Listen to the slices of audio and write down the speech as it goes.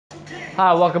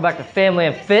Hi, welcome back to Family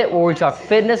and Fit, where we talk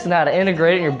fitness and how to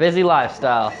integrate it in your busy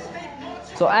lifestyle.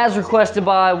 So as requested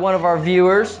by one of our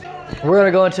viewers, we're gonna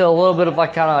go into a little bit of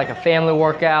kind of like a family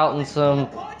workout and some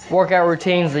workout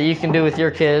routines that you can do with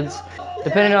your kids.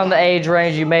 Depending on the age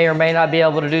range, you may or may not be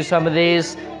able to do some of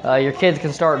these. Your kids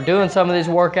can start doing some of these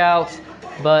workouts,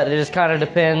 but it just kind of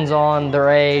depends on their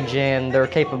age and their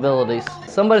capabilities.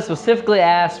 Somebody specifically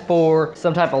asked for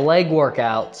some type of leg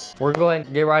workouts. We're going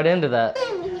to get right into that.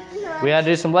 We gotta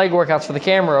do some leg workouts for the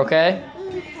camera, okay?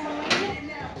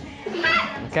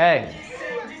 Okay.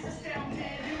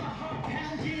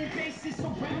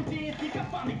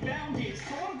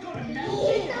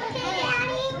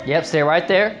 Yep, stay right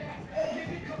there.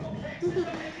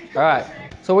 All right.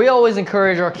 So we always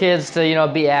encourage our kids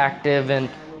to, be active and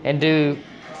do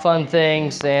fun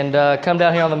things and come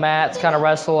down here on the mats, kind of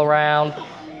wrestle around.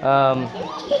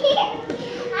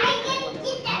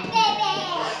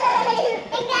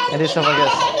 And do stuff like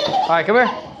this. All right, come here.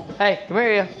 Hey, come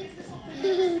here,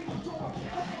 you.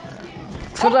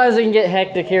 Sometimes it can get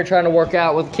hectic here trying to work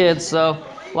out with kids, so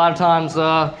a lot of times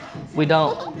we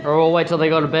don't, or we'll wait till they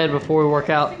go to bed before we work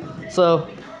out. So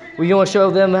we want to show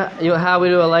them how we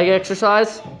do a leg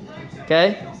exercise,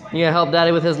 okay? You gonna help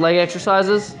Daddy with his leg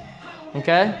exercises,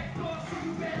 okay?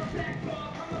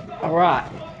 All right.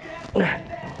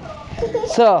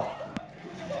 So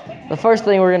the first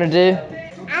thing we're gonna do.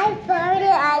 I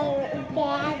farted on your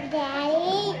bed,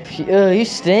 Daddy. You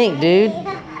stink, dude.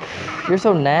 You're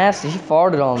so nasty. You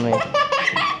farted on me.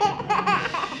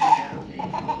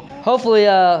 Hopefully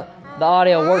the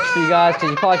audio works for you guys, because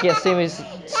you probably can't see me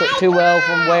too well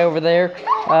from way over there.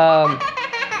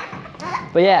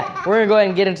 But yeah, we're gonna go ahead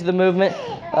and get into the movement.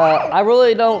 I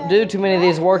really don't do too many of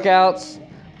these workouts.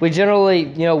 We generally,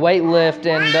 weight lift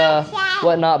and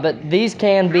whatnot, but these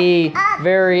can be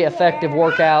very effective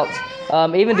workouts.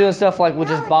 Even doing stuff like with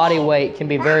just body weight can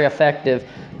be very effective,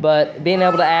 but being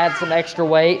able to add some extra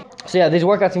weight. So yeah, these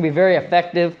workouts can be very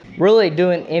effective. Really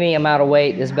doing any amount of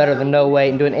weight is better than no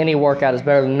weight, and doing any workout is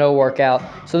better than no workout.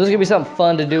 So this is gonna be something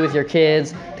fun to do with your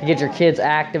kids, to get your kids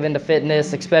active into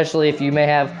fitness, especially if you may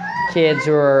have kids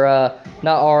who are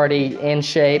not already in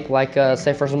shape, like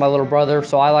say for instance my little brother.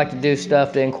 So I like to do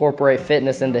stuff to incorporate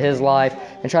fitness into his life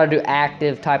and try to do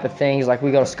active type of things, like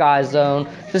we go to Sky Zone,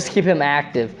 just to keep him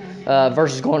active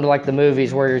versus going to like the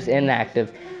movies where he's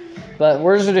inactive. But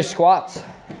we're just gonna do squats.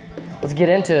 Let's get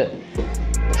into it.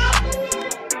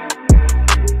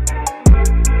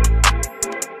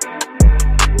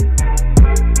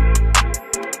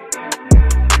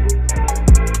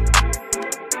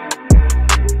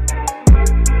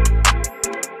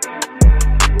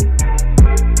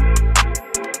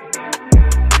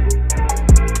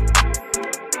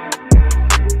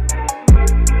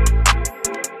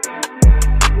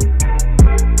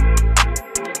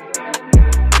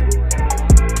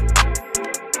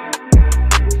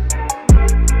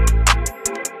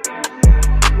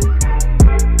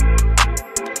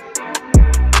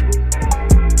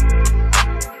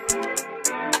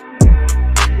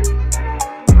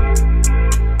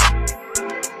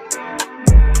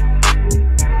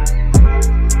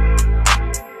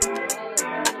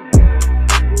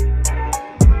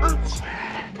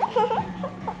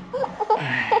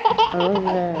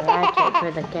 For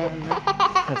the camera.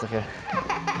 That's okay.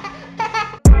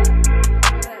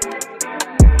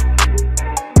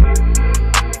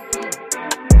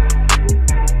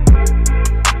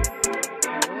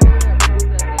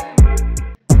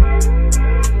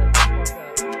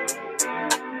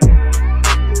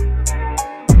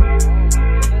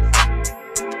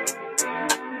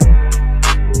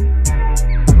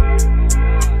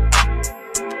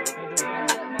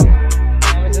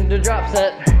 Do drop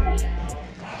set.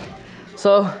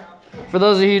 So, for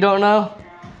those of you who don't know,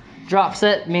 drop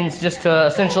set means just to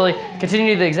essentially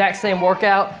continue the exact same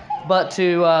workout, but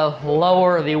to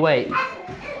lower the weight.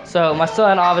 So my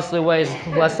son obviously weighs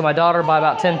less than my daughter by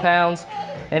about 10 pounds,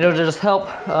 and it'll just help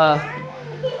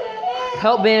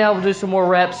being able to do some more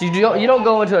reps. You don't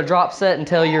go into a drop set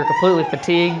until you're completely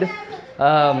fatigued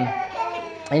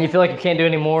and you feel like you can't do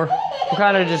any more. We're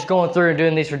kind of just going through and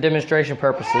doing these for demonstration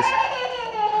purposes.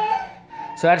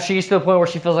 So after she gets to the point where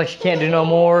she feels like she can't do no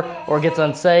more or gets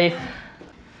unsafe.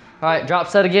 All right, drop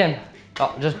set again.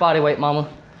 Oh, just body weight, mama.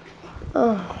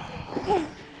 Oh.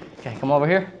 Okay, come over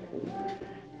here.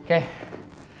 Okay.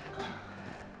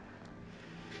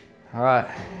 All right,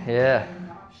 yeah.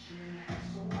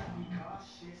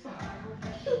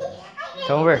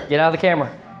 Come over here, get out of the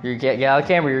camera. Get out of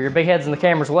the camera, your big head's in the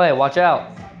camera's way, watch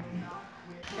out.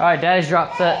 All right, Daddy's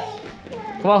drop set.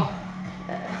 Come on.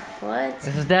 What?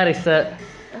 This is Daddy's set.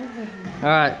 All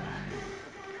right.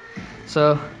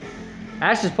 So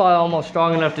Ashley's probably almost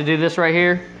strong enough to do this right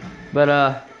here, but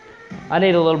I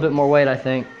need a little bit more weight, I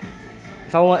think.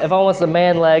 If I want some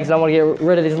man legs, I want to get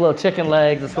rid of these little chicken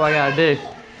legs. That's what I gotta do.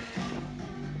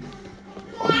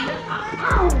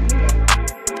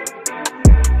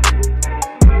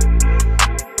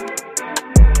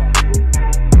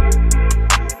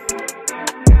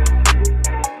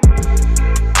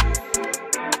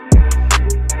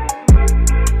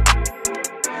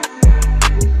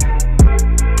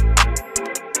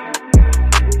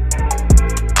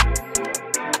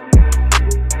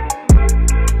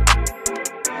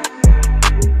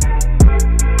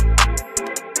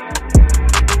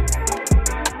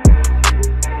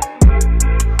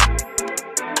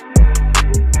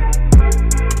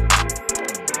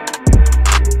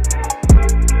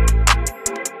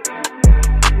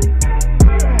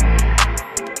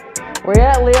 Where you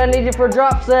at, Leah? I need you for a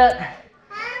drop set.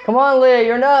 Come on, Leah,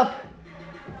 you're enough.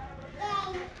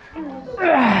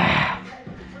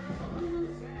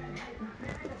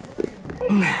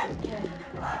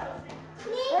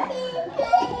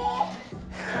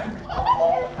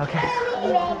 Okay.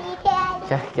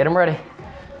 Okay, get him ready.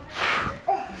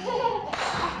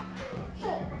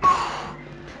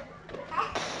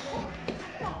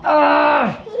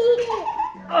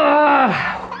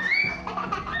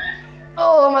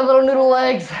 Oh, my little noodle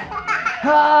legs.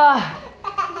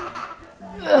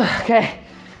 Okay.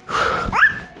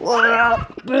 Load it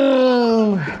up.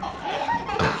 Boom.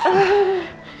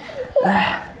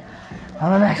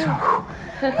 On the next one.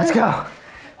 Let's go.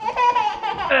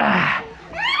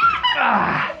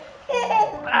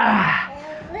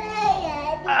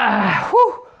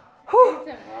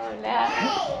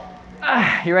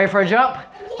 You ready for a jump?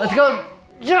 Let's go.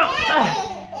 Jump.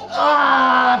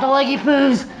 The leggy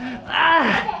poos.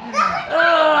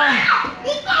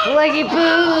 Leggy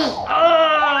poos.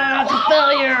 It's a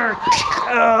failure.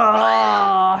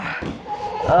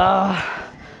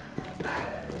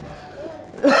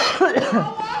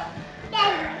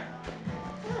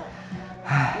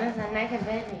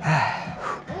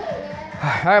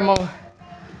 All right, Mama.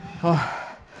 Come on.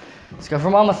 Let's go for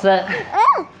Mama set.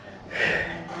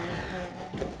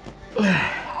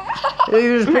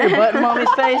 You just put your butt in Mommy's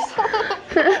face.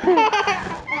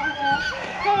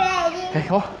 Okay,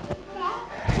 come on.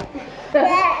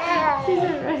 She's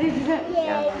ready to go.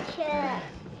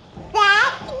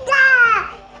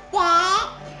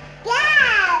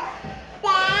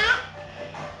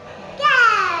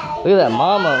 Look at that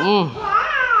Mama.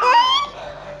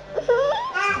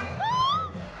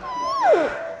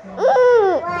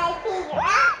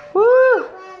 Woo.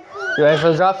 You ready for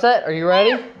the drop set? Are you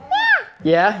ready?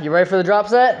 Yeah, you ready for the drop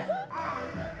set?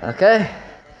 Okay.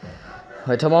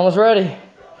 Wait till Mama's ready.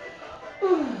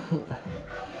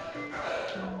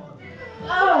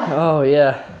 Oh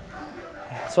yeah.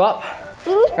 Swap.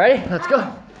 Ready? Let's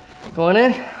go. Going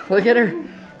in. Look at her.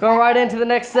 Going right into the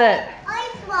next set. Are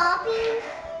you swapping?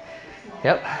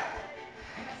 Yep.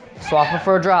 Swapping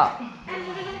for a drop.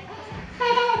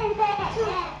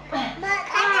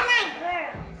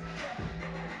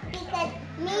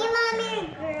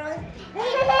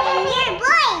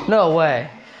 No way.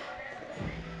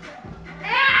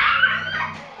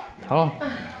 Come on.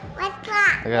 Let's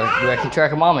clap. I gotta keep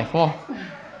track of Mommy. Come on.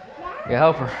 You gotta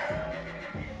help her.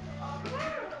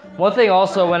 One thing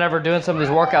also, whenever doing some of these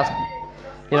workouts,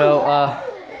 you know,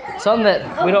 something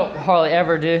that we don't hardly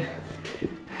ever do.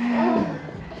 Ow.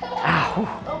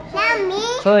 Not me.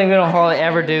 Something we don't hardly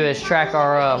ever do is track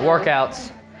our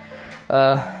workouts.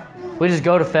 We just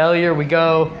go to failure. We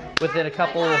go within a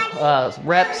couple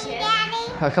reps.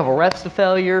 A couple reps to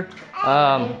failure,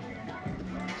 and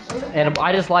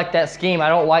I just like that scheme. I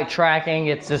don't like tracking.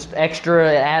 It's just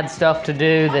extra. It adds stuff to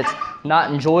do that's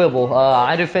not enjoyable.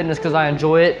 I do fitness because I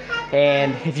enjoy it,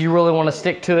 and if you really want to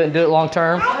stick to it and do it long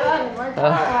term,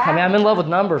 I mean, I'm in love with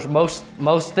numbers. Most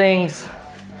things.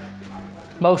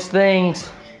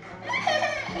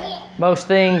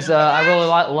 I really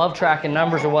love tracking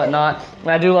numbers and whatnot. And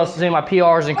I do love seeing my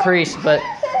PRs increase, but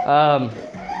at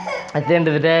the end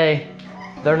of the day,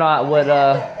 they're not what,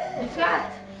 I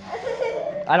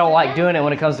don't like doing it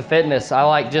when it comes to fitness. I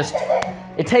like just,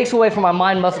 it takes away from my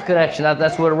mind-muscle connection.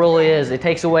 That's what it really is. It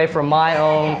takes away from my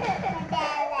own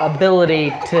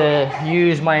ability to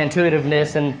use my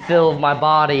intuitiveness and feel my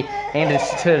body and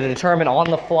to determine on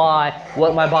the fly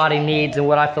what my body needs and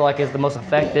what I feel like is the most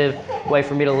effective way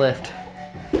for me to lift.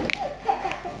 All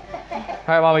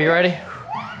right, Mama, you ready?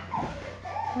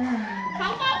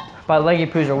 My leggy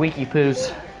poos are weaky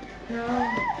poos. No.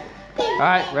 All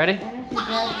right, ready? Come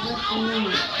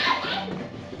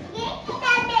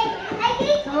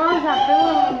on, stop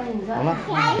filming.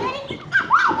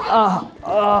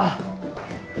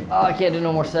 Oh, I can't do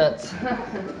no more sets.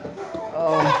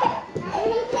 Oh,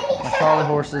 my Charlie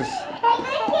horses.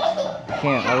 I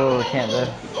can't. I literally can't do.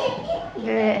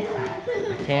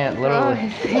 I can't.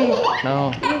 Literally.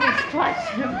 No.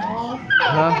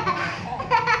 Huh?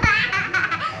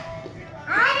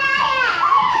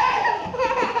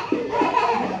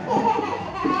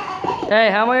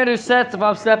 Hey, how am I gonna do sets if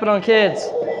I'm stepping on kids?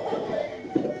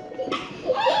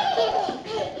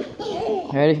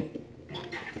 Ready?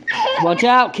 Watch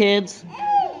out, kids.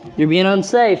 You're being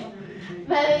unsafe.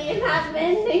 But you're not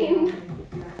bending.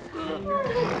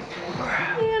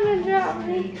 You're gonna drop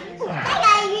me. You're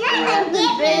not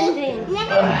bending.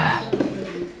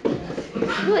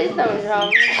 Please don't drop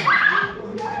me.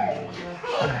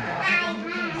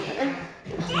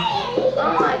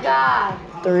 Oh my God.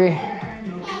 3.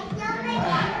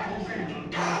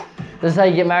 This is how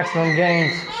you get maximum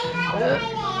gains.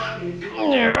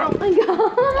 Oh my God.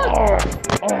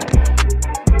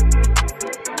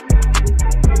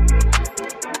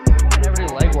 I never do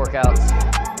leg workouts.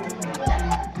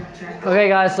 Okay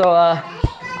guys, so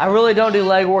I really don't do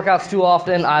leg workouts too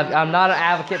often. I'm not an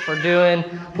advocate for doing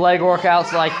leg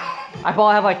workouts. Like, I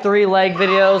probably have like 3 leg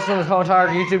videos on this whole entire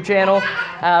YouTube channel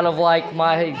out of like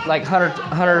my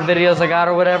 100 videos I got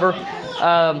or whatever.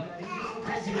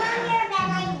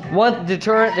 One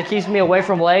deterrent that keeps me away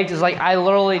from legs is like I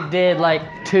literally did like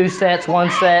 2 sets, 1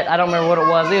 set. I don't remember what it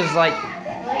was. It was like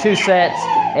 2 sets,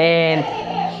 and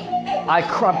I'm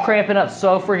cramping up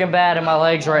so freaking bad in my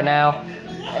legs right now.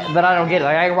 But I don't get it.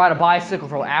 Like, I can ride a bicycle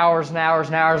for hours and hours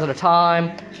and hours at a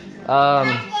time. I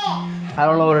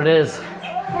don't know what it is.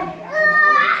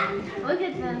 Look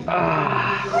at them.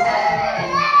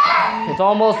 It's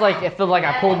almost like it feels like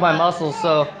I pulled my muscles.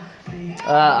 So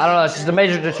I don't know. It's just a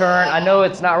major deterrent. I know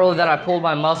it's not really that I pulled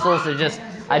my muscles. It just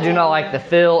I do not like the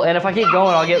feel. And if I keep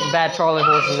going, I'll get bad Charlie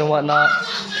horses and whatnot.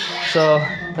 So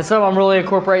that's something I'm really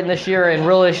incorporating this year and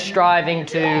really striving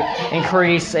to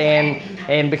increase and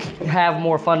have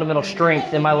more fundamental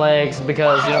strength in my legs,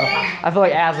 because, you know, I feel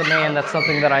like as a man, that's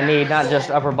something that I need, not just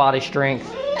upper body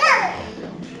strength.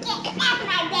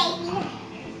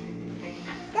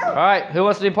 All right, who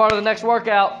wants to be part of the next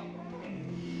workout?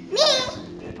 Me.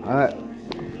 All right.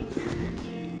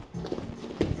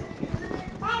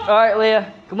 All right,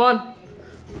 Leah, come on.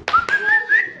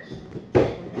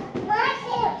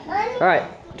 All right,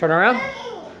 turn around.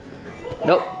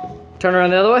 Nope, turn around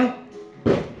the other way.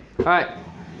 All right,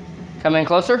 come in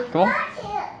closer, come on.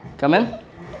 Come in,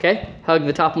 okay. Hug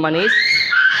the top of my knees.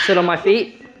 Sit on my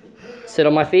feet. Sit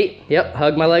on my feet, yep,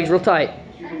 hug my legs real tight.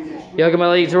 You hugging my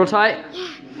legs real tight?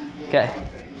 Okay.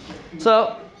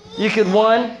 So, you could,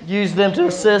 use them to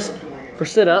assist for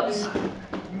sit-ups,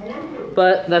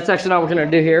 but that's actually not what we're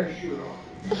gonna do here.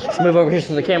 Let's move over here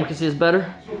so the camera can see us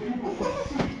better.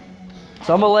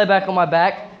 So I'm gonna lay back on my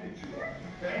back.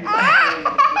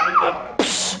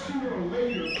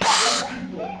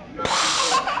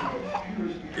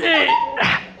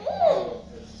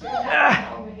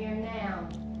 Over here now.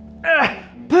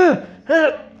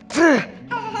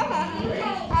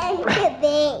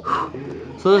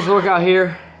 So this workout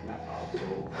here,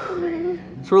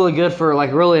 it's really good for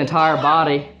like really entire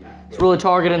body. It's really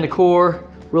targeting the core,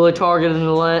 really targeting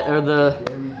the leg or the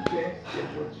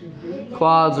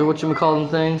quads, or what you would call them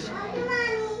things.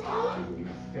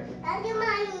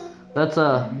 That's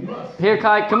here,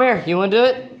 Kai, come here. You wanna do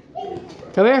it?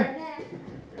 Come here.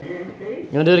 You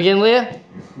wanna do it again, Leah?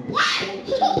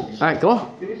 All right, come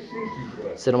on.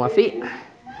 Sit on my feet.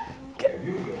 Okay.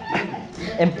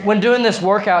 And when doing this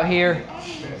workout here,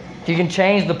 you can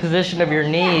change the position of your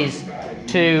knees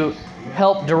to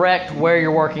help direct where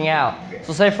you're working out.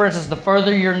 So say, for instance, the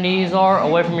further your knees are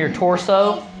away from your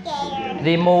torso,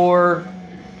 the more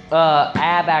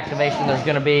ab activation there's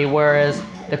gonna be, whereas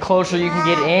the closer you can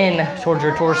get in towards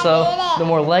your torso, the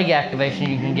more leg activation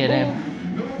you can get in.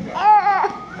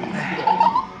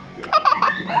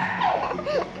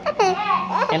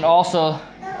 And also,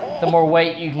 the more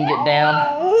weight you can get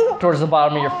down towards the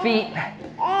bottom of your feet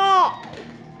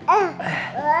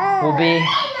will be...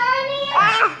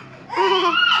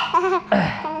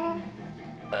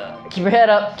 keep your head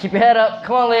up, keep your head up.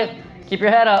 Come on, Leah, keep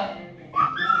your head up.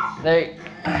 There you...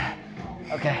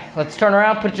 Okay, let's turn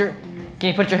around. Can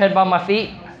you put your head by my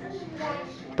feet?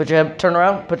 Put your head, turn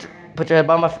around, put your head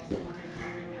by my feet.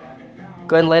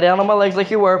 Go ahead and lay down on my legs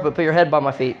like you were, but put your head by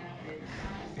my feet.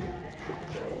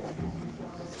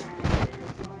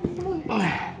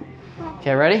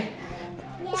 Okay, ready?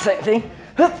 Same thing.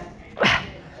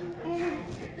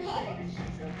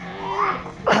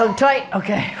 Hug tight,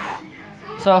 okay.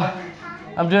 So,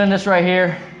 I'm doing this right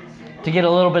here to get a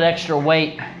little bit extra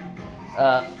weight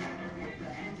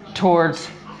towards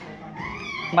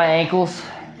my ankles.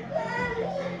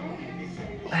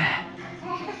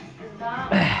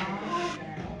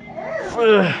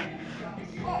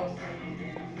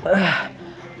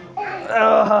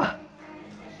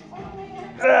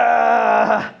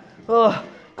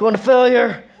 Going to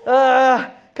failure.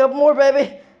 Couple more,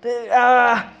 baby.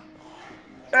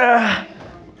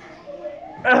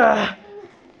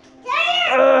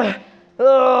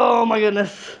 Oh my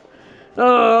goodness.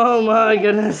 Oh my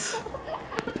goodness.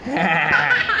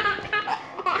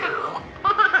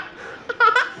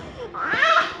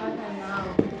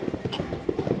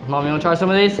 Mom, you wanna try some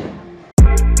of these?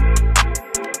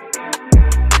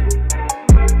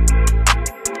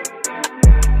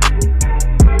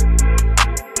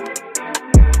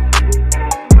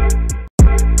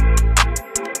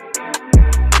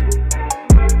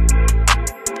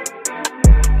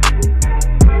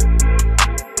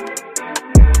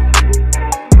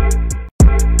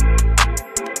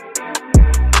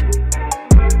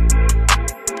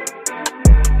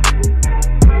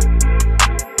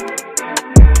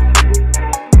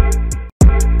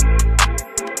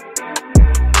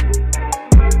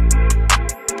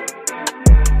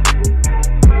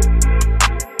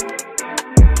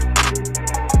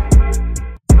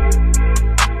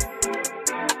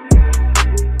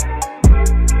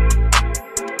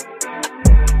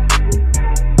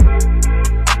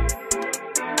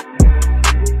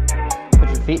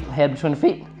 Head between the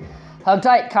feet. Hug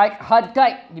tight, kite, hug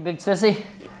tight, you big sissy.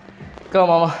 Go,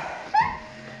 mama.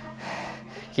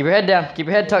 Keep your head down, keep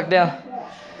your head tucked down.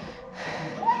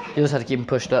 You just have to keep them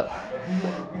pushed up.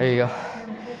 There you go.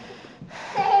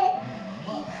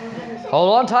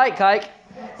 Hold on tight, kite.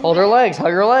 Hold her legs,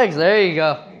 hug her legs. There you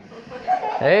go.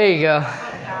 There you go.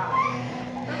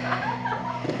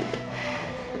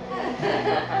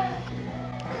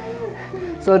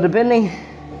 So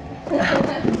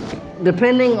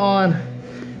depending on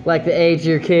like the age of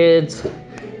your kids,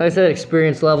 like I said,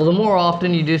 experience level, the more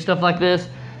often you do stuff like this,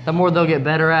 the more they'll get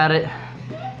better at it.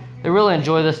 They really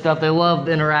enjoy this stuff. They love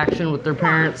the interaction with their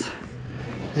parents.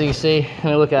 As you can see, I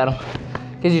mean, look at them.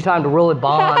 Gives you time to really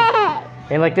bond.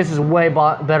 And like this is way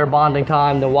better bonding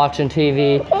time than watching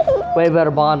TV. Way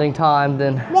better bonding time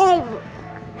than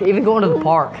even going to the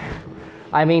park.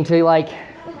 I mean, to like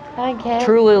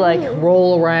truly like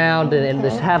roll around and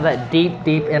just have that deep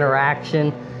think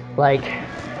like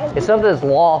it's something that's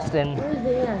lost in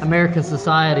American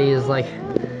society, is like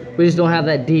we just don't have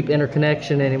that deep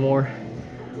interconnection anymore.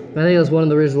 And I think that's one of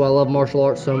the reasons why I love martial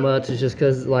arts so much, is just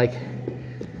because like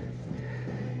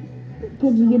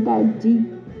could you get that deep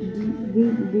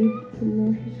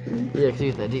connection? Yeah, because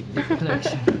you get that deep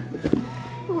connection.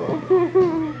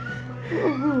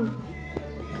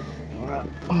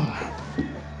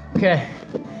 Okay,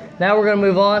 now we're gonna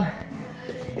move on,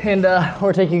 and we're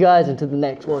gonna take you guys into the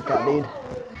next workout, dude.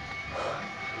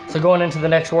 So going into the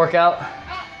next workout,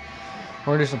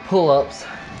 we're gonna do some pull-ups.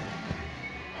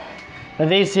 Now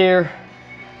these here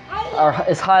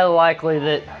it's highly likely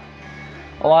that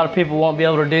a lot of people won't be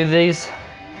able to do these,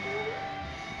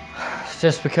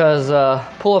 just because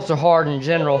pull-ups are hard in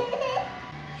general.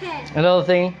 Another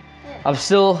thing, I'm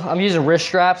using wrist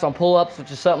straps on pull-ups,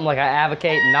 which is something like I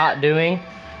advocate not doing.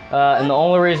 And the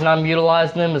only reason I'm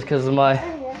utilizing them is because of my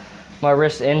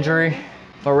wrist injury.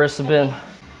 My wrists have been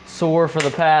sore for the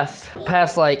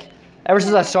past like, ever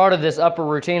since I started this upper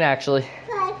routine actually.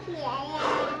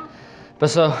 But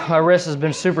so my wrist has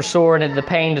been super sore, and the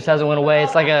pain just hasn't went away.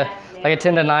 It's like a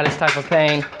tendonitis type of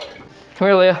pain. Come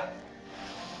here, Leah.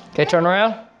 Okay, turn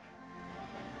around.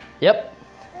 Yep.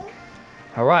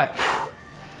 All right.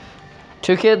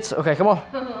 2 kids? Okay, come on.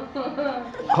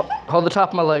 Hold the top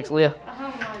of my legs, Leah.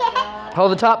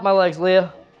 Hold the top of my legs,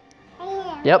 Leah.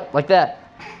 Yep, like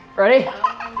that. Ready?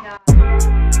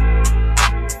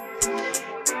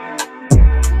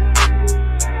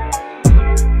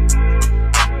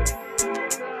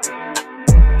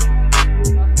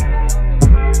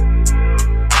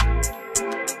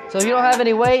 So if you don't have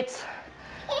any weights,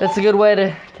 that's a good way to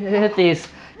hit these.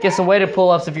 Get some weighted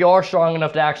pull-ups if you are strong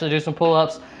enough to actually do some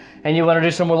pull-ups and you want to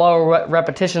do some lower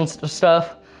repetition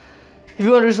stuff. If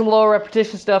you want to do some lower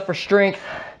repetition stuff for strength,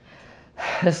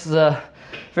 this is a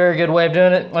very good way of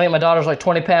doing it. I think my daughter's like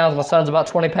 20 pounds, my son's about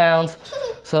 20 pounds.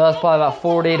 So that's probably about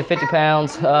 40 to 50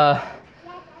 pounds. I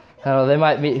don't know, they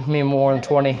might be more than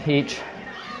 20 each.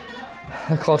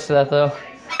 They're close to that though.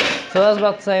 So that's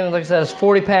about the same, like I said, it's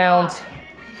 40 pounds.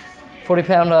 40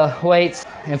 pound weights,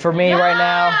 and for me right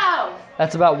now,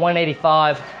 that's about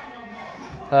 185.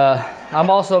 I'm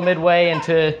actually midway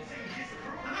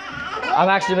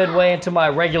into my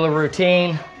regular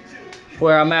routine,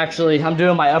 where I'm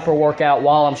doing my upper workout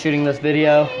while I'm shooting this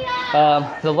video.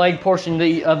 The leg portion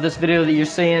of this video that you're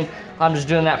seeing, I'm just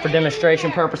doing that for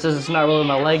demonstration purposes. It's not really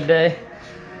my leg day.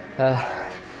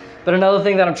 But another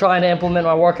thing that I'm trying to implement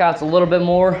in my workouts a little bit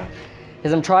more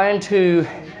is I'm trying to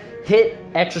hit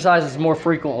exercises more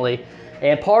frequently.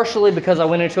 And partially because I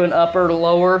went into an upper to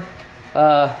lower,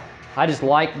 I just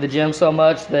like the gym so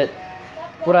much that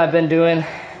what I've been doing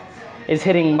is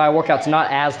hitting my workouts not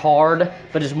as hard,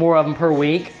 but just more of them per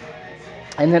week.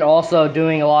 And then also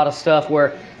doing a lot of stuff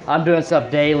where I'm doing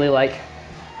stuff daily, like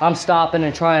I'm stopping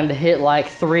and trying to hit like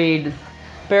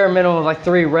bare minimum of like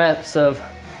 3 reps of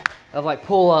like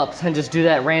pull-ups, and just do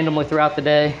that randomly throughout the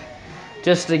day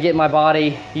just to get my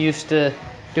body used to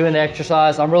doing the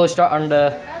exercise. I'm really starting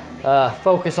to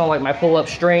focus on like my pull-up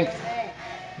strength.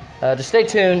 Just stay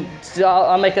tuned.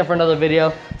 I'll make that for another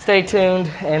video. Stay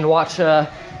tuned and watch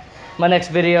my next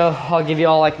video. I'll give you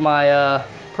all like my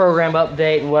program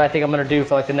update and what I think I'm gonna do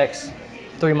for like the next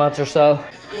 3 months or so.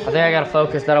 I think I got a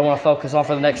focus that I want to focus on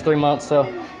for the next 3 months, so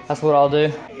that's what I'll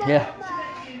do. Yeah.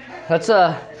 Let's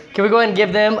can we go ahead and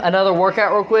give them another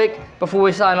workout real quick before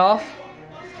we sign off?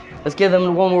 Let's give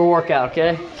them one more workout,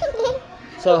 okay?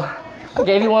 So I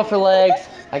gave you one for legs.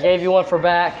 I gave you one for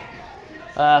back.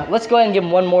 Let's go ahead and give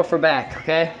them one more for back,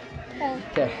 okay?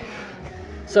 Okay.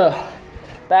 So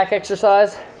back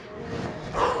exercise.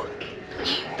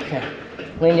 Okay.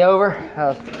 Lean you over.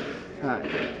 All right.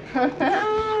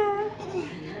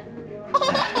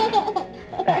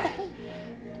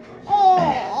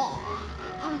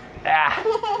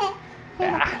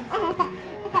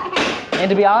 And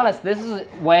to be honest, this is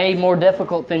way more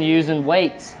difficult than using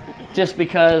weights, just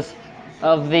because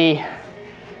of the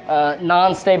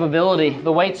non-stability.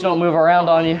 The weights don't move around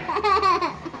on you,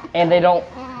 and they don't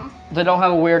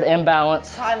have a weird imbalance.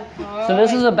 So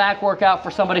this is a back workout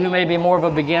for somebody who may be more of a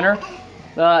beginner,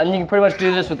 and you can pretty much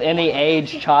do this with any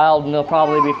age child, and they'll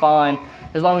probably be fine,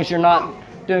 as long as you're not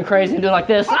doing crazy and doing like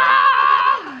this.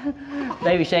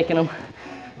 Baby shaking them.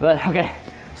 But okay,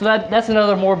 so that's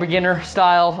another more beginner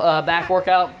style back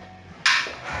workout.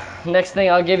 Next thing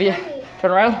I'll give you,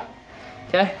 turn around,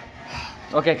 okay?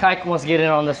 Okay, Kai wants to get in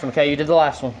on this one, okay? You did the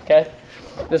last one, okay?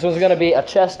 This one's gonna be a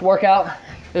chest workout.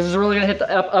 This is really gonna hit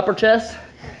the upper chest.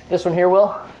 This one here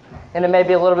will. And it may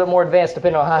be a little bit more advanced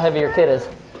depending on how heavy your kid is.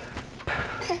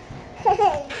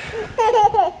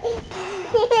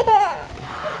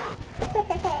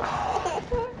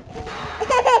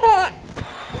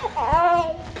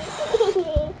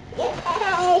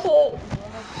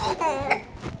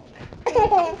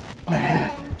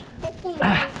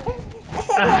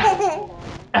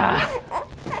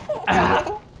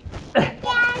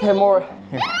 Okay, more.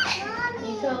 Here.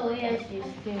 You totally have to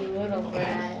do little for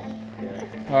that.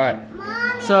 All right.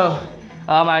 So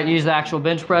I might use the actual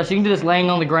bench press. You can do this laying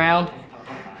on the ground.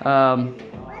 But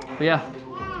yeah,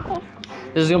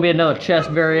 this is gonna be another chest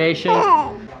variation.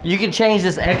 You can change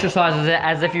this exercise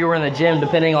as if you were in the gym,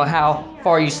 depending on how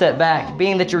far you set back.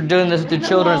 Being that you're doing this with your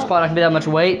children, it's probably not gonna be that much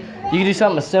weight. You can do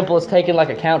something as simple as taking like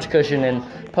a couch cushion and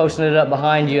posting it up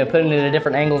behind you and putting it at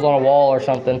different angles on a wall or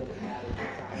something.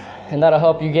 And that'll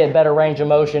help you get better range of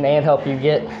motion and help you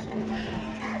get,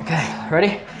 okay,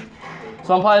 ready?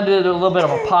 So I'm probably gonna do a little bit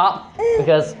of a pop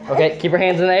because, okay, keep your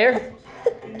hands in the air.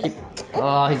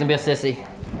 Oh, he's gonna be a sissy.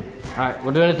 All right,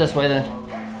 we're doing it this way then.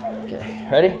 Okay,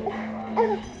 ready?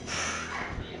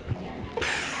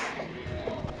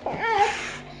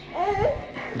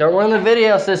 Don't ruin the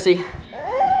video, sissy.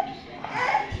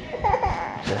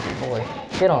 Sissy boy,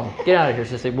 get on, get out of here,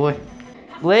 sissy boy.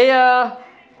 Leah,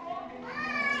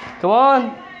 come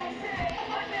on.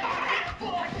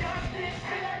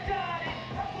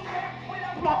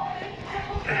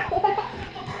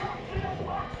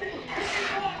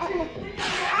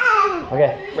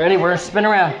 Okay, ready? We're gonna spin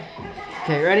around.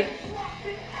 Okay, ready?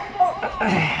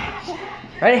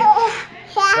 Ready?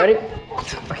 Ready?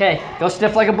 Okay, go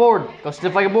stiff like a board. Go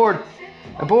stiff like a board.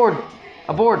 A board.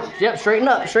 A board. Yep, straighten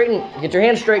up. Straighten. Get your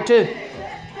hands straight too.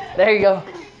 There you go.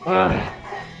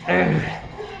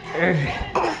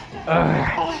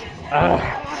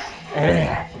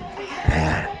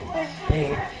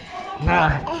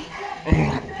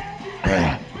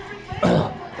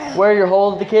 Where you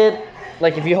hold the kid,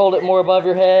 like if you hold it more above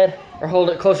your head or hold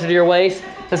it closer to your waist,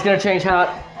 that's gonna change how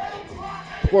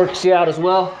it works you out as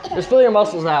well. Just fill your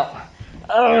muscles out.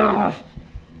 I'm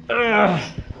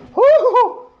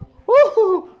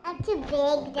too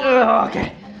big now.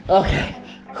 Okay, okay.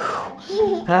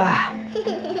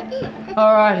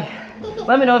 Alrighty.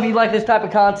 Let me know if you like this type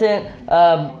of content.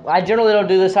 I generally don't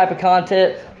do this type of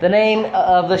content. The name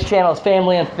of this channel is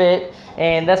Family and Fit,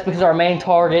 and that's because our main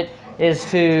target is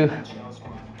to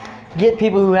get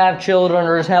people who have children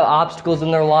or just have obstacles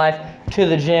in their life to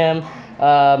the gym,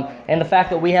 and the fact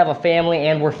that we have a family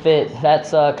and we're fit.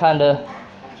 That's kind of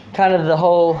the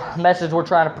whole message we're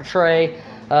trying to portray.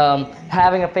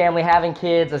 Having a family, having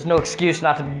kids, there's no excuse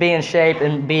not to be in shape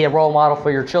and be a role model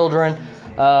for your children.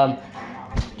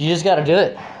 You just got to do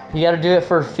it. You got to do it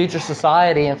for future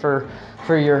society and for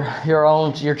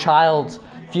your child's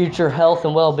future health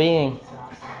and well-being.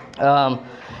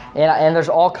 And there's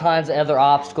all kinds of other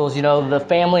obstacles. You know, the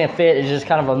family and fit is just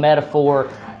kind of a metaphor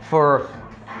for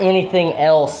anything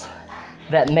else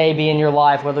that may be in your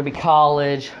life, whether it be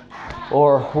college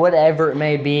or whatever it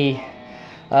may be,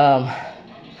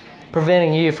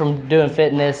 preventing you from doing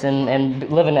fitness and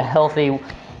living a healthy,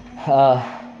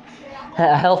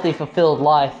 fulfilled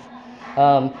life.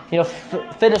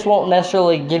 Fitness won't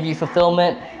necessarily give you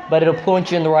fulfillment, but it'll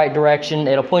point you in the right direction.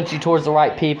 It'll point you towards the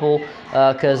right people,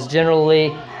 because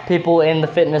generally people in the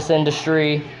fitness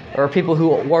industry or people who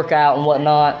work out and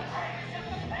whatnot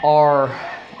are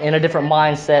in a different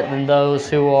mindset than those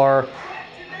who are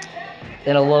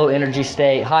in a low energy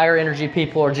state. Higher energy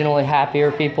people are generally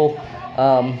happier people.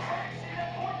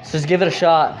 So just give it a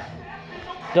shot.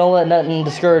 Don't let nothing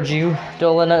discourage you.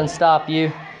 Don't let nothing stop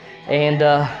you. And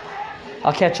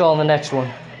I'll catch you all in the next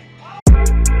one.